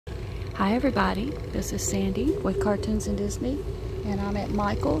Hi everybody, this is Sandy with Cartoons and Disney, and I'm at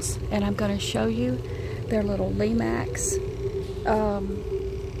Michael's, and I'm going to show you their little Lemax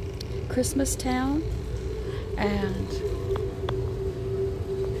Christmas town, and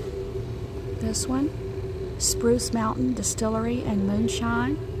this one, Spruce Mountain Distillery and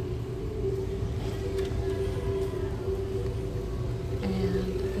Moonshine, and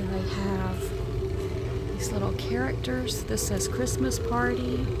then they have these little characters. This says Christmas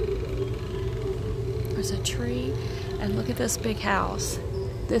Party. There's a tree, and look at this big house.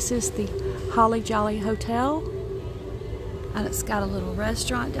 This is the Holly Jolly Hotel, and it's got a little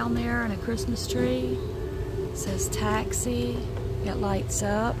restaurant down there and a Christmas tree. It says taxi. It lights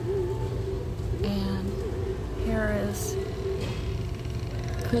up, and here is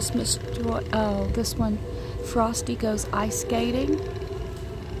Christmas Joy. Oh, this one, Frosty Goes Ice Skating.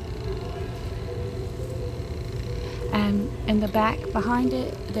 And in the back behind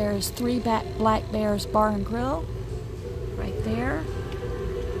it, there's Three Black Bears Bar and Grill, right there.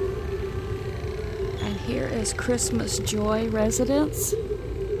 And here is Christmas Joy Residence.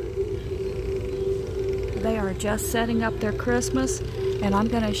 They are just setting up their Christmas, and I'm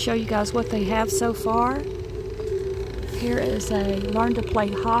going to show you guys what they have so far. Here is a Learn to Play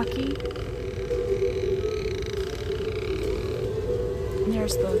Hockey. And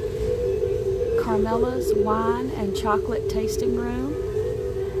there's the Carmela's Wine and Chocolate Tasting Room.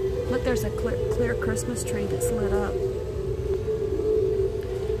 Look, there's a clear Christmas tree that's lit up.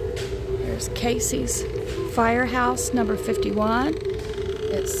 There's Casey's Firehouse number 51.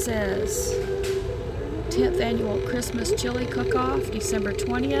 It says 10th Annual Christmas Chili Cook-Off, December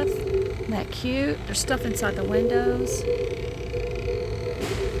 20th. Isn't that cute? There's stuff inside the windows.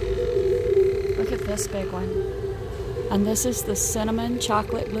 Look at this big one. And this is the Cinnamon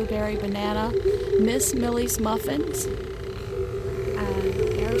Chocolate Blueberry Banana Miss Millie's Muffins. And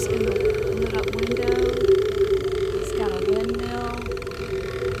there's in the lit up window. It's got a windmill.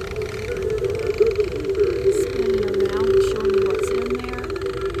 Spinning around and showing you what's in there.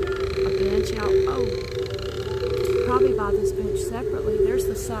 A bench out. Oh, probably buy this bench separately. There's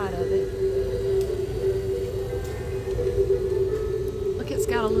the side of it. Look, it's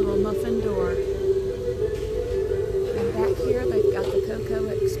got a little muffin door. Back here, they've got the Cocoa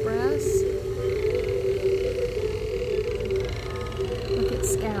Express. Look at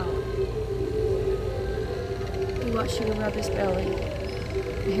Scout. He wants you to rub his belly.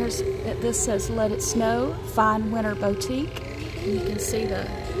 This says Let It Snow, Fine Winter Boutique. And you can see the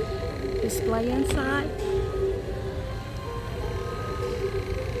display inside.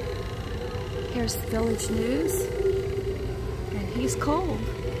 Here's Village News. And he's cold.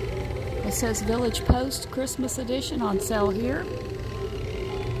 It says Village Post Christmas Edition on sale here.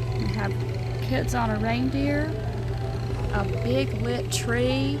 We have Kids on a Reindeer, a big lit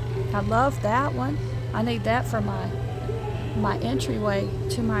tree. I love that one. I need that for my entryway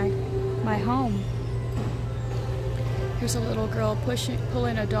to my home. Here's a little girl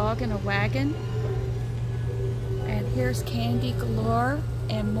pulling a dog in a wagon. And here's Candy Galore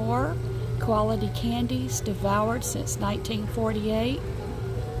and more. Quality candies devoured since 1948.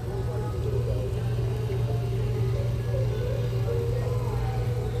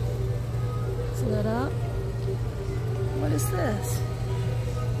 Lit up. What is this?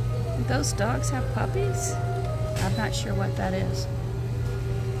 Do those dogs have puppies? I'm not sure what that is.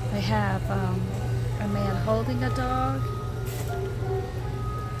 They have a man holding a dog.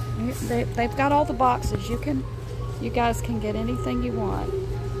 They've got all the boxes. You guys can get anything you want.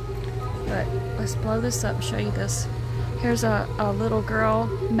 But let's blow this up and show you this. Here's a little girl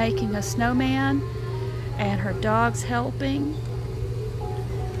making a snowman, and her dog's helping.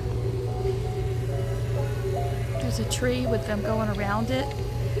 There's a tree with them going around it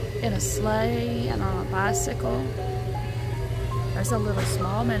in a sleigh and on a bicycle. There's a little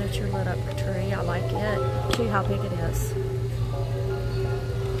small miniature lit up tree. I like it. See how big it is.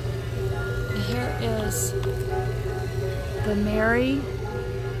 And here is the Merry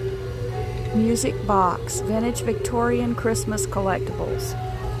Music Box Vintage Victorian Christmas Collectibles.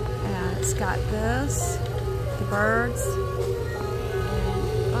 And it's got this, the birds,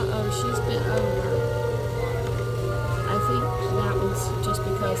 and uh-oh, she's bent over. I think that one's just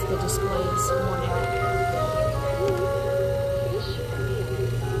because the display is worn out.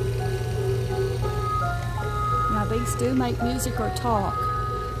 Now these do make music or talk,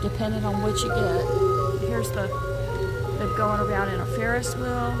 depending on what you get. Here's they're going around in a Ferris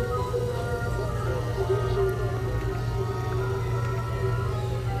wheel.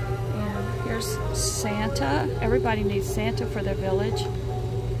 And here's Santa. Everybody needs Santa for their village.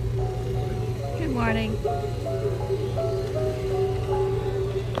 Good morning.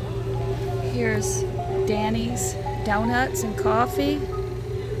 Here's Danny's Donuts and Coffee.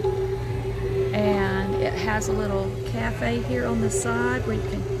 And it has a little cafe here on the side where you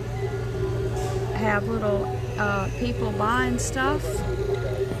can have little people buying stuff.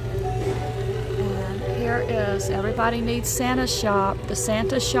 And here is Everybody Needs Santa Shop. The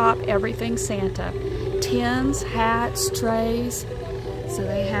Santa Shop, everything Santa. Tins, hats, trays. So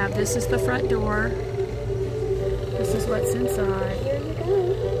they have, this is the front door. This is what's inside.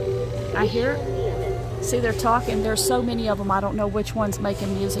 I hear it. See, they're talking. There's so many of them, I don't know which one's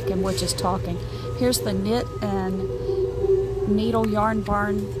making music and which is talking. Here's the Knit and Needle Yarn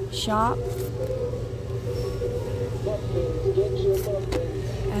Barn shop.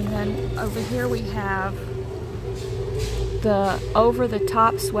 And then over here we have the Over the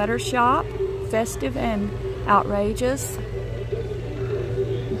Top Sweater Shop, festive and outrageous.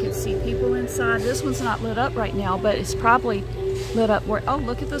 You can see people inside. This one's not lit up right now, but it's probably lit up where, oh,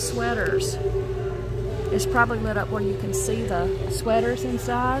 look at the sweaters. It's probably lit up where you can see the sweaters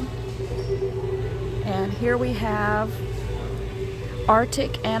inside. And here we have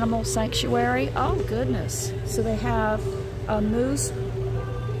Arctic Animal Sanctuary. Oh goodness. So they have a moose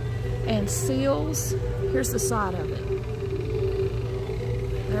and seals. Here's the side of it.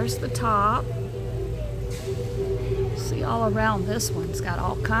 There's the top. See all around this one's got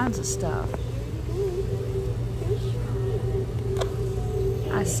all kinds of stuff.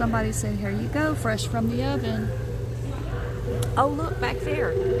 Somebody said, here you go, fresh from the oven. Oh, look back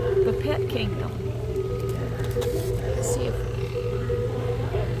there, the Pet Kingdom. Let's see if...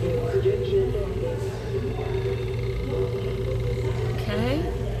 Okay,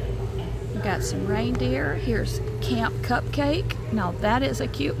 we got some reindeer. Here's Camp Cupcake. Now that is a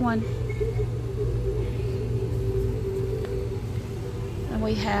cute one. And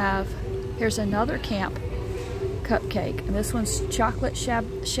we have, here's another camp cupcake, and this one's Chocolate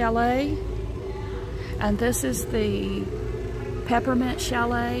Chalet, and this is the Peppermint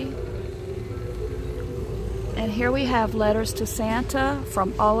Chalet. And here we have letters to Santa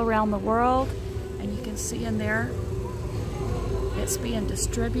from all around the world, and you can see in there it's being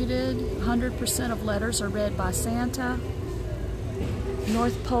distributed. 100% of letters are read by Santa.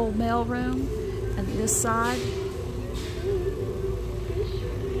 North Pole mailroom, and this side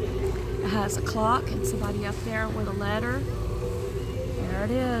has a clock and somebody up there with a letter. There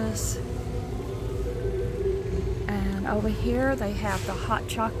it is. And over here they have the Hot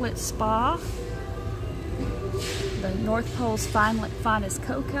Chocolate Spa, the North Pole's finest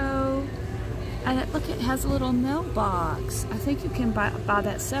cocoa, and look, it has a little mailbox. I think you can buy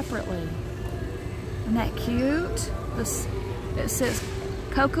that separately. Isn't that cute? It says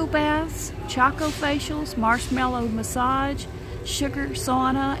cocoa baths, choco facials, marshmallow massage, sugar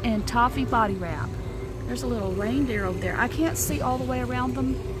sauna, and toffee body wrap. There's a little reindeer over there. I can't see all the way around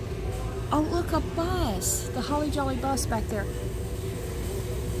them. Oh, look, a bus. The Holly Jolly bus back there.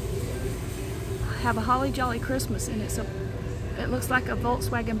 Have a Holly Jolly Christmas, and it looks like a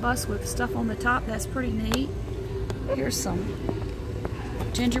Volkswagen bus with stuff on the top. That's pretty neat. Here's some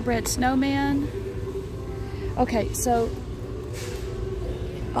gingerbread snowman. Okay, so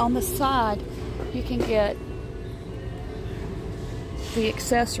on the side you can get the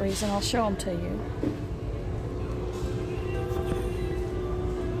accessories, and I'll show them to you.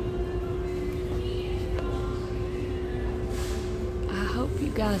 I hope you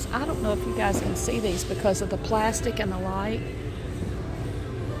guys, I don't know if you guys can see these because of the plastic and the light,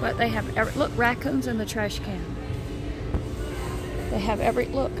 but they have look, raccoons in the trash can. They have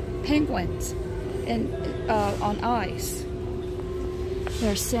look, penguins on ice.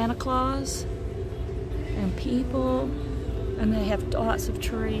 There's Santa Claus and people. And they have lots of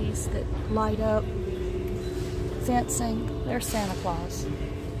trees that light up, fencing. There's Santa Claus.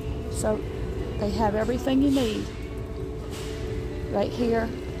 So they have everything you need right here.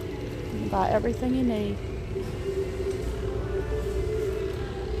 You can buy everything you need.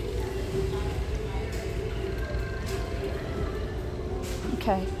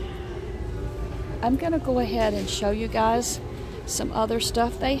 Okay, I'm gonna go ahead and show you guys some other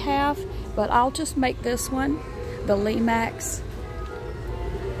stuff they have, but I'll just make this one the Lemax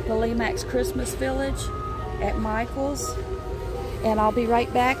Christmas Village at Michael's, and I'll be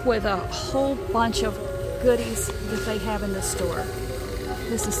right back with a whole bunch of goodies that they have in the store.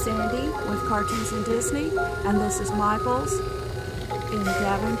 This is Sandy with Cartoons and Disney, and this is Michael's in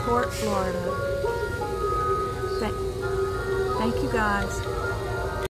Davenport, Florida. Thank you guys.